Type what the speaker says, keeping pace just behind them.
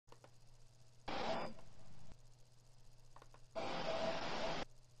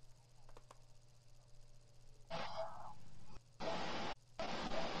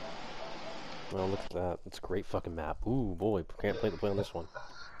Look at that. It's a great fucking map. Ooh, boy. Can't play on this one.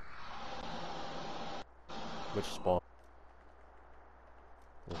 Which spawn?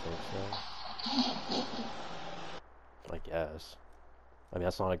 I think so. I guess. I mean,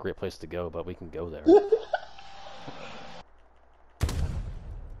 that's not a great place to go, but we can go there. Where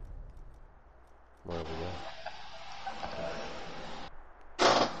do we go?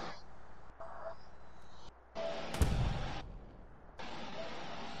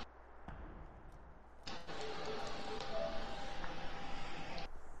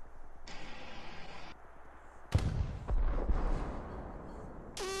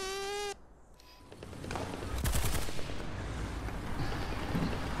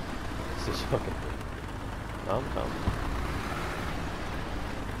 This is fucking.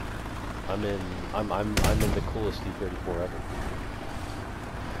 I'm in the coolest T-34 ever.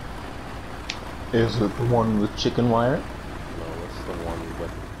 Is it the one with chicken wire? No, it's the one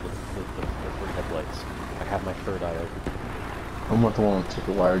with the headlights. I have my third eye open. I want the one with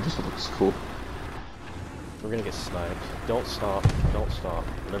chicken wire, it just looks cool. We're gonna get sniped. Don't stop. Don't stop.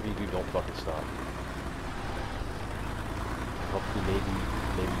 Whatever you do, don't fucking stop. Hopefully, maybe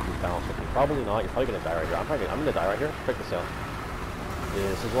you can bounce with me. Probably not. You're probably gonna die right here. I'm gonna die right here. Check this out.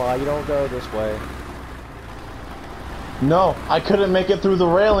 This is why you don't go this way. No, I couldn't make it through the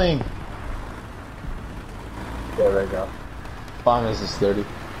railing. There we go. Bomb is 30.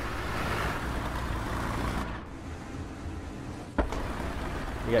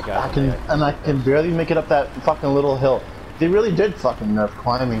 We got guys. I can barely make it up that fucking little hill. They really did fucking nerf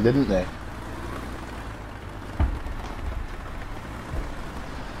climbing, didn't they?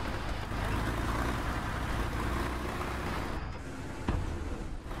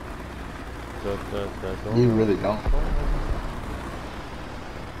 You really don't.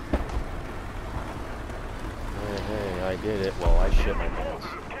 Hey, I did it. Well, I shit my pants.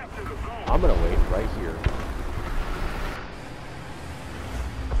 I'm gonna wait right here.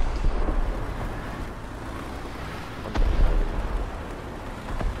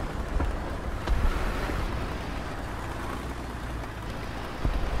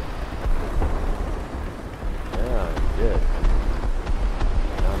 Yeah, I did.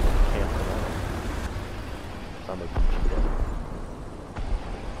 Now I'm gonna camp it out. I'm a Gucci guy.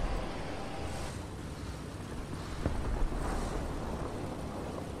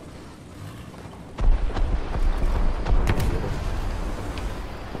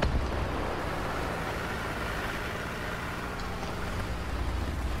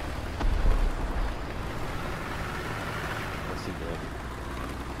 Let's see good.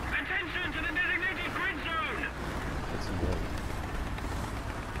 Attention to the designated grid zone! Let's see good.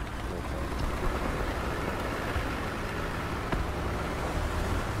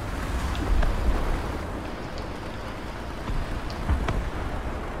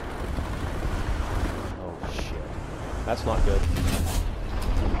 Oh shit. That's not good.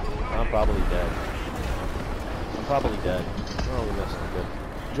 I'm probably dead. I'm probably dead. Oh, that's not good.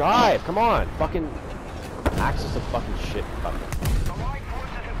 Drive! Come on! Fucking axis of fucking shit. Fucking.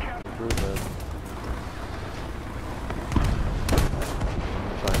 Improvement.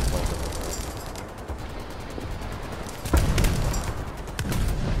 Try and play it.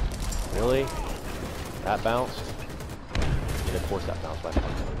 Really? That bounced? Yeah, of course that bounced by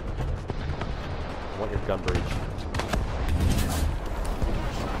fucking. I want your gun breach.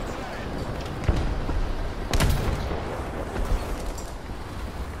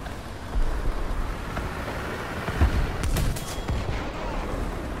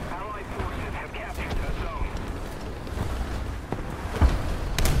 Allied forces have captured the zone.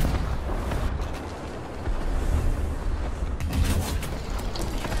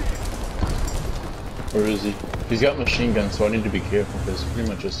 Where is he? He's got machine guns, so I need to be careful because pretty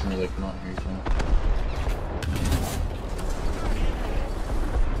much just me like not here.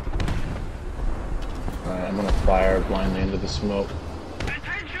 Alright, I'm gonna fire blindly into the smoke.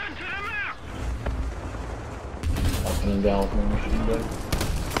 Attention to the map! Up and down with my machine gun.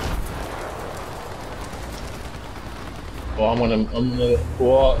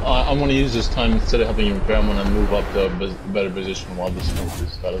 Well, I'm gonna use this time instead of having you repair. I'm gonna move up to a better position while the smoke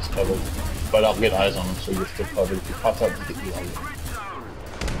is got us covered. But I'll get eyes on him, so you're still covered. If he pops out, to get you out.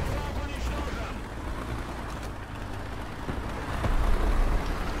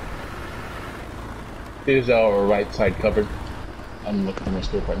 Here's our right side covered. I'm looking for my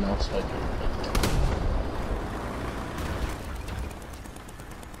scope right now, so I can.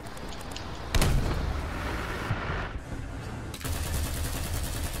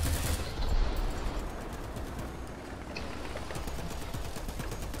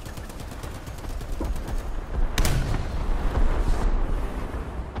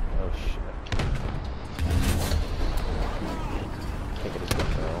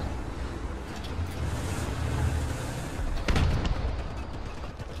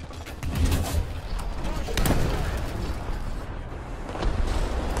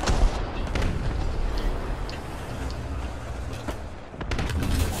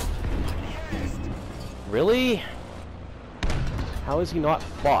 Really? How is he not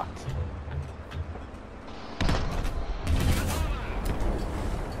fucked?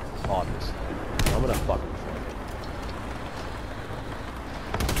 Obviously. I'm gonna fucking flank it.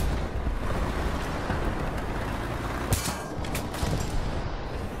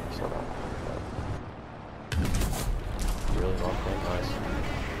 So not really not playing nice.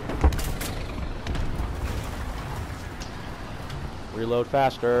 Reload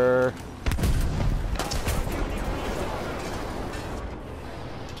faster.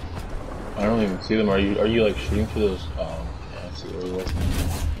 I don't even see them. Are you like shooting for those? Oh, yeah, I see where he was.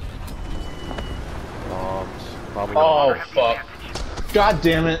 Bombs. Probably Oh not. fuck! God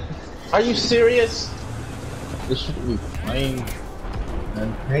damn it! Are you serious? This shouldn't be playing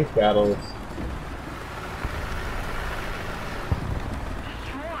and tank battles.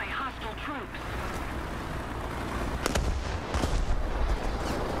 Destroy hostile troops.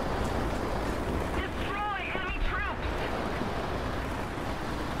 Destroy enemy troops.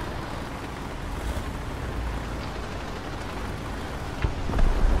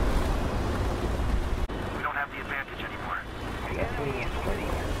 We don't have the advantage anymore. The enemy is winning.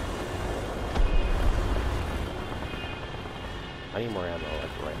 I need more ammo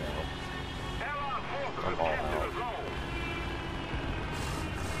like right now. I'm all out.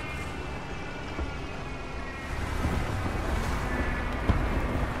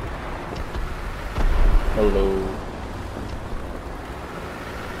 Hello.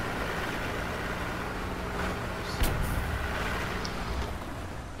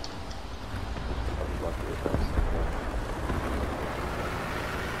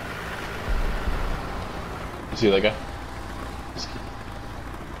 You see that guy?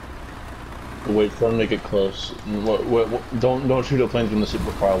 Wait for him to get close. Don't shoot at planes when they're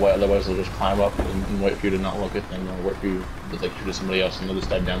super far away, otherwise they'll just climb up and wait for you to not look at them, or wait for you to like shoot at somebody else and they'll just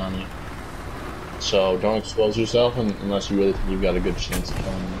dive down on you. So don't expose yourself unless you really think you've got a good chance of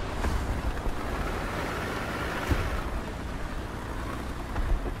killing them.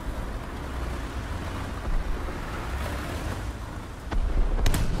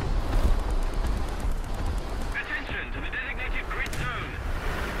 Attention to the designated grid zone.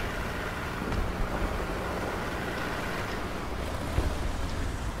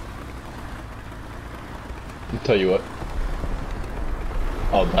 I'll tell you what.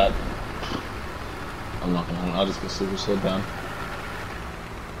 Oh, that. I'm not gonna. I'll just go super slowed down.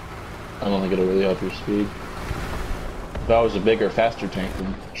 I don't think it'll really help your speed. If I was a bigger, faster tank,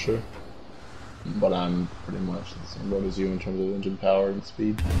 then sure. But I'm pretty much the same boat as you in terms of engine power and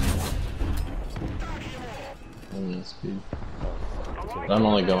speed. And speed. But I'm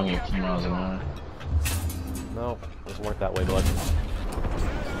only going 18 miles an hour. No, doesn't work that way, bud.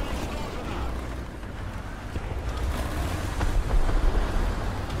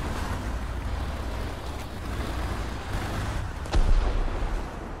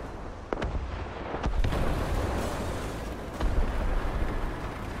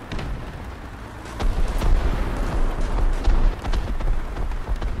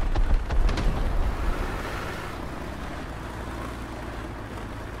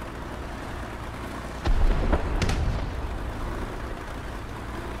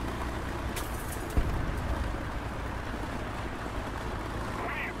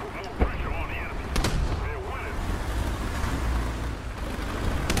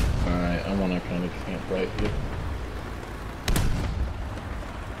 Alright, I wanna kind of camp right here.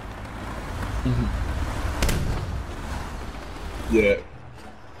 Yeah.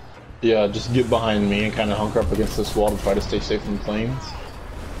 Yeah, just get behind me and kind of hunker up against this wall to try to stay safe from planes.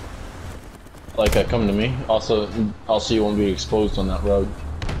 Like, come to me. Also, you won't be exposed on that road.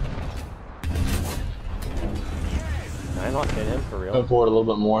 Can I not hit him for real? Come forward a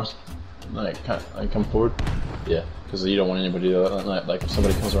little bit more. Like come forward. Yeah, because you don't want anybody to, like, if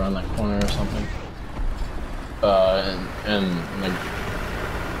somebody comes around that corner or something. And like,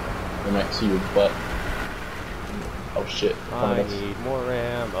 they might see your butt. Oh shit. I need more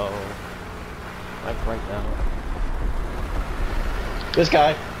ammo. Like right now. This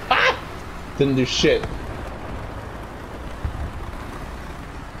guy! Ah! Didn't do shit.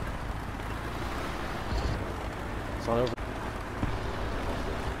 It's not over.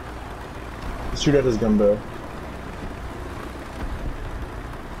 Shoot at his gun barrel.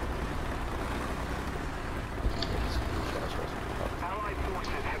 Allied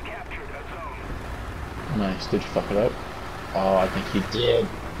forces have captured a zone. Nice. Did you fuck it up? Oh, I think he did.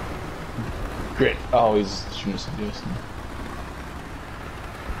 Great. Oh, he's shooting some distance.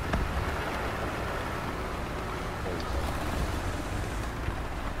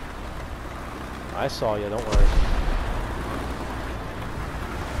 I saw you, don't worry.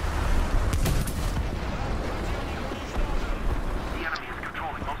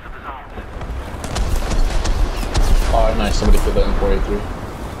 M3A3.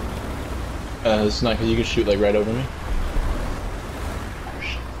 It's not because you can shoot like right over me.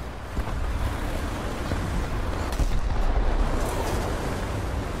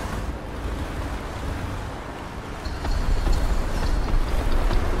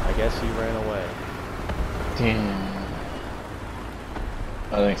 I guess he ran away. Damn.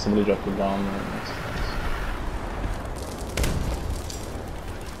 I think somebody dropped a bomb there.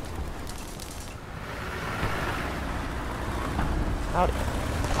 Howdy.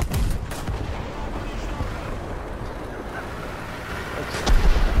 Thanks.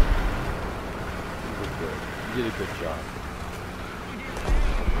 You did good. You did a good job.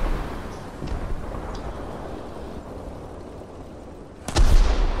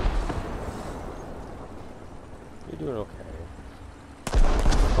 You're doing okay.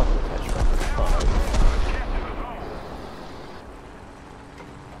 Fucking catch up.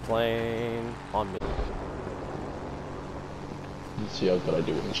 Plane on me. Let's see how good I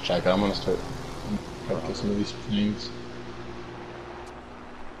do with this jacket. I'm gonna start practicing some of these planes.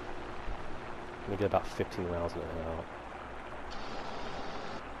 I'm gonna get about 15 rounds in it out.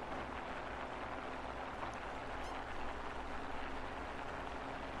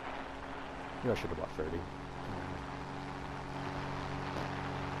 Maybe I should have bought 30.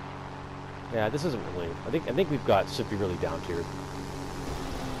 Yeah, this isn't really. I think we've got should be really down tiered.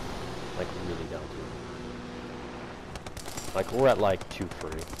 Like really down tiered. Like we're at like 2-3,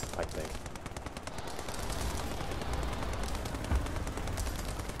 I think.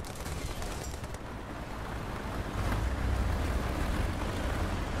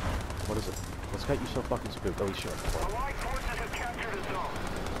 What is it? What's got you so fucking spooked? Oh, he's shooting. Allied forces have captured a zone.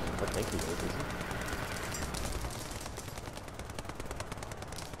 I think he is, isn't he?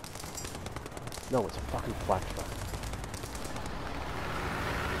 No, it's a fucking flak truck.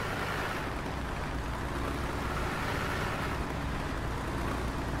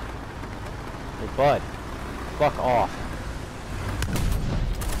 Hey, bud. Fuck off.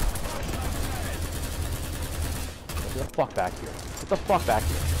 Get the fuck back here. Get the fuck back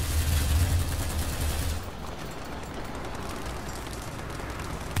here.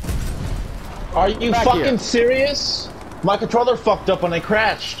 Are you Back fucking here. serious? My controller fucked up when I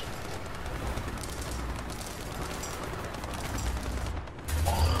crashed.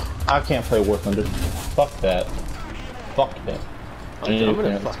 I can't play War Thunder. Fuck that. Fuck that. I'm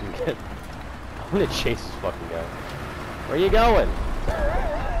gonna fucking get. I'm gonna chase this fucking guy. Where you going?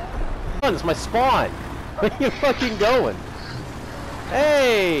 Come on, it's my spawn. Where you fucking going?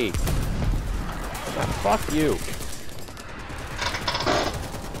 Hey! Ah, fuck you.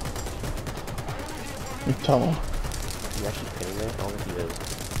 Tell him. Are you actually kidding me? I don't think he is.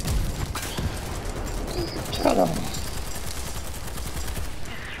 Tell him.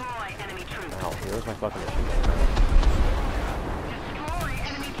 Destroy enemy troops. Ow, here's my fucking issue. Destroy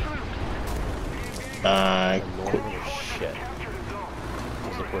enemy troops. Annoying as shit.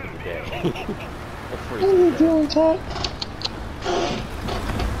 That's the word of the day. The phrase of the day. doing, Todd?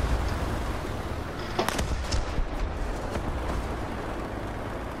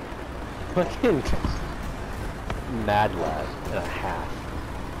 Fucking mad lad and a half.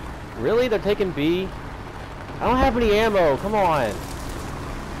 Really? They're taking B? I don't have any ammo. Come on.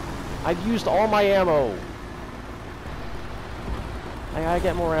 I've used all my ammo. I gotta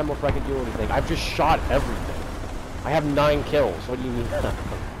get more ammo if I can do anything. I've just shot everything. I have 9 kills. What do you mean?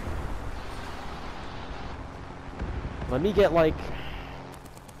 Let me get like...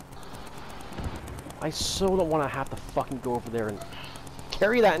 I so don't want to have to fucking go over there and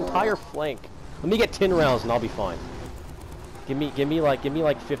carry that entire flank. Let me get 10 rounds and I'll be fine. Give me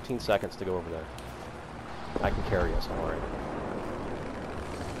like 15 seconds to go over there. I can carry us, alright.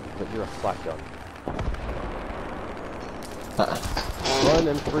 But you're a flak gun. Run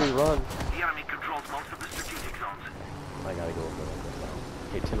M3, run. The enemy controls most of the strategic zones. I gotta go over there now.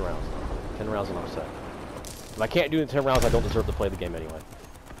 Okay, 10 rounds now. 10 rounds and I'm set. If I can't do the 10 rounds, I don't deserve to play the game anyway.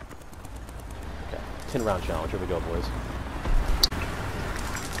 Okay, 10 round challenge. Here we go, boys.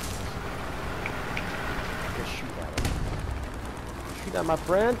 Just shoot at him. Shoot at my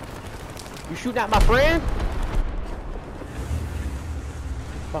friend? You shooting at my friend? Who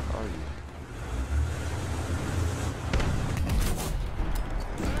the fuck are you?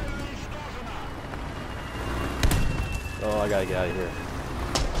 Oh, I gotta get out of here.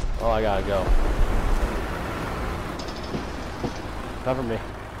 Oh, I gotta go. Cover me.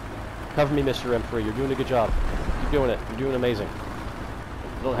 Cover me, Mr. M3. You're doing a good job. Keep doing it. You're doing amazing.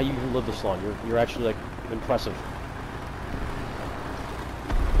 I don't know how you can live this long. You're actually, like, impressive.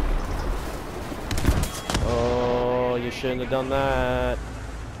 Oh, you shouldn't have done that.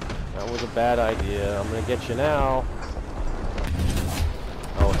 That was a bad idea. I'm gonna get you now.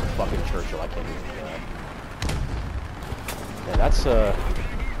 fucking Churchill. I can't even do that. Yeah, that's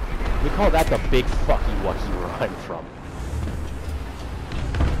we call that the big fucky wucky where I'm from.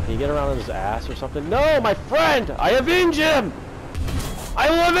 Can you get around on his ass or something? No, my friend! I avenge him! I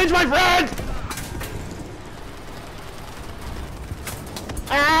will avenge my friend!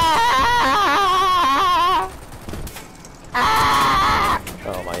 Ah! Ah!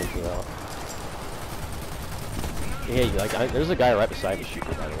 Oh, my engine out. Hey, like, there's a guy right beside me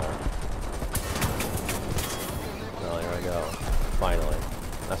shooting, by the way. Oh, there we go. Finally.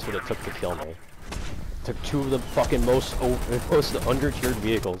 That's what it took to kill me. It took two of the fucking most under-tiered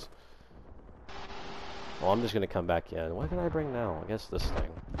vehicles. Well, I'm just gonna come back in. What can I bring now? I guess this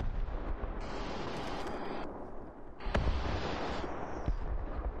thing.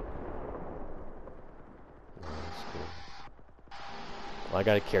 That's cool. Well, I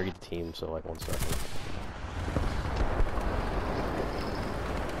gotta carry the team, so like 1 second.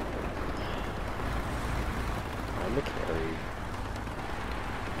 I'm the carry.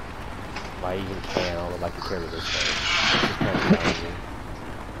 If I even can, I don't know if I can carry this thing. It's just kind of challenging.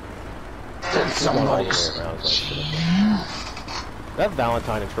 Someone else. That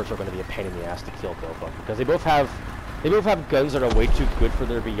Valentine and Churchill are going to be a pain in the ass to kill, though, because they both have guns that are way too good for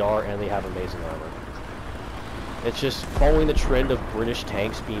their VR, and they have amazing armor. It's just following the trend of British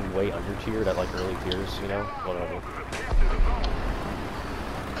tanks being way under tiered at like early tiers, you know, whatever.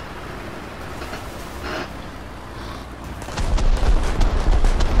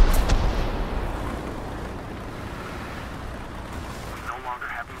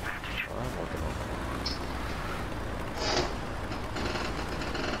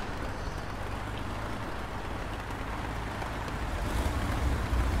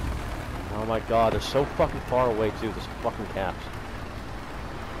 Oh my god, they're so fucking far away too, this fucking caps.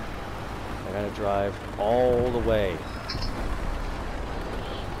 I gotta drive all the way.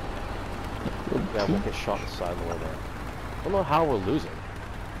 Yeah, we'll get shot in the side of the way there. I don't know how we're losing.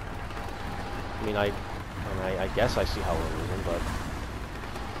 I mean, I guess I see how we're losing, but...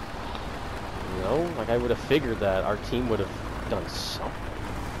 You know, like I would have figured that our team would have done something.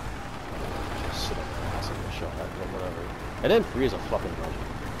 Just sit up there and get shot at, but whatever. And M3 is a fucking legend.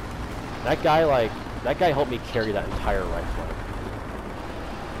 That guy, like, that guy helped me carry that entire right flank.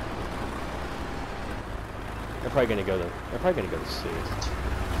 They're probably gonna go to C.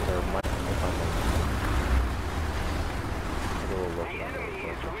 Or might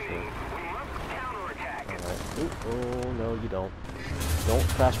Alright. Oh no, you don't. Don't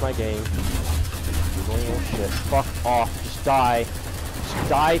crash my game. You're doing little shit. Fuck off. Just die. Just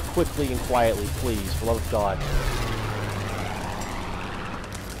die quickly and quietly, please. For the love of God.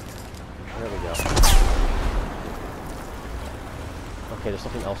 There we go. Okay, there's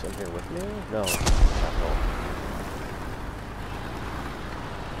something else in here with me? No.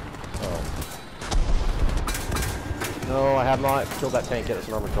 Oh. No, I have not killed that tank yet. It's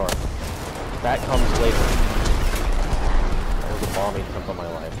an armored car. That comes later. That was a bombing attempt on my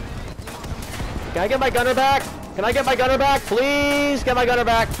life. Can I get my gunner back? Can I get my gunner back? Please get my gunner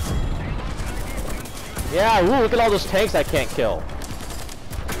back! Yeah, ooh, look at all those tanks I can't kill.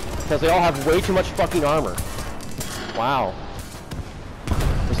 Because they all have way too much fucking armor. Wow.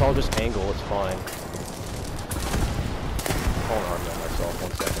 It's all just angle, it's fine. I'll arm that myself,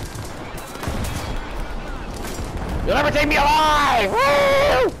 1 second. You'll never take me alive! Woo!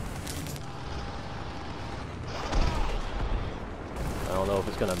 I don't know if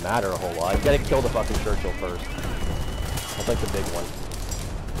it's gonna matter a whole lot. You gotta kill the fucking Churchill first. That's like the big one.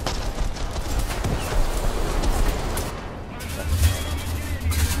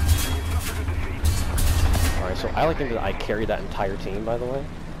 Alright, so I like to think that I carried that entire team, by the way.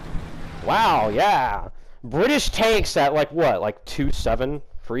 Wow, yeah! British tanks at, like, what? Like 2.7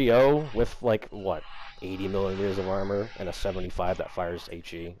 3.0 with, like, what? 80 millimeters of armor and a 75 that fires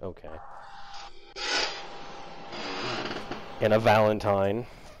HE. Okay. And a Valentine.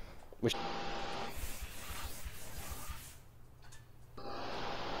 Which...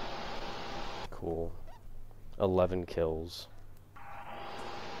 Cool. 11 kills.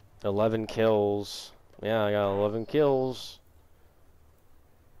 11 kills. Yeah, I got 11 kills.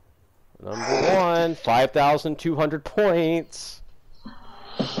 Number 1, 5,200 points.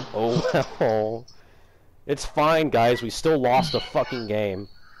 Oh well. It's fine, guys. We still lost a fucking game.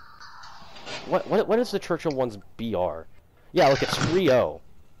 What is the Churchill one's BR? Yeah, look, it's 3.0.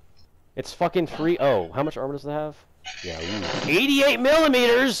 It's fucking 3.0. How much armor does it have? Yeah, ooh. 88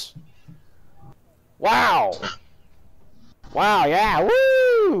 millimeters! Wow! Wow, yeah,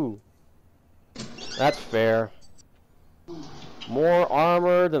 woo! That's fair. More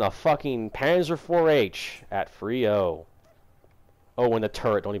armor than a fucking Panzer IV H at 3.0. Oh, and the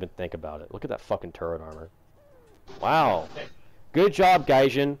turret. Don't even think about it. Look at that fucking turret armor. Wow. Good job,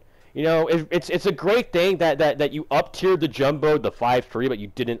 Gaijin. You know, it's a great thing that you up-tiered the Jumbo, the 5.3, but you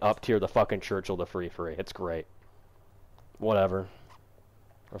didn't up-tier the fucking Churchill, the 3.3. It's great. Whatever.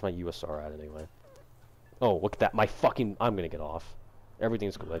 Where's my USR at, anyway? Oh, look at that. My fucking... I'm gonna get off.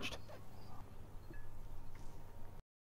 Everything's glitched.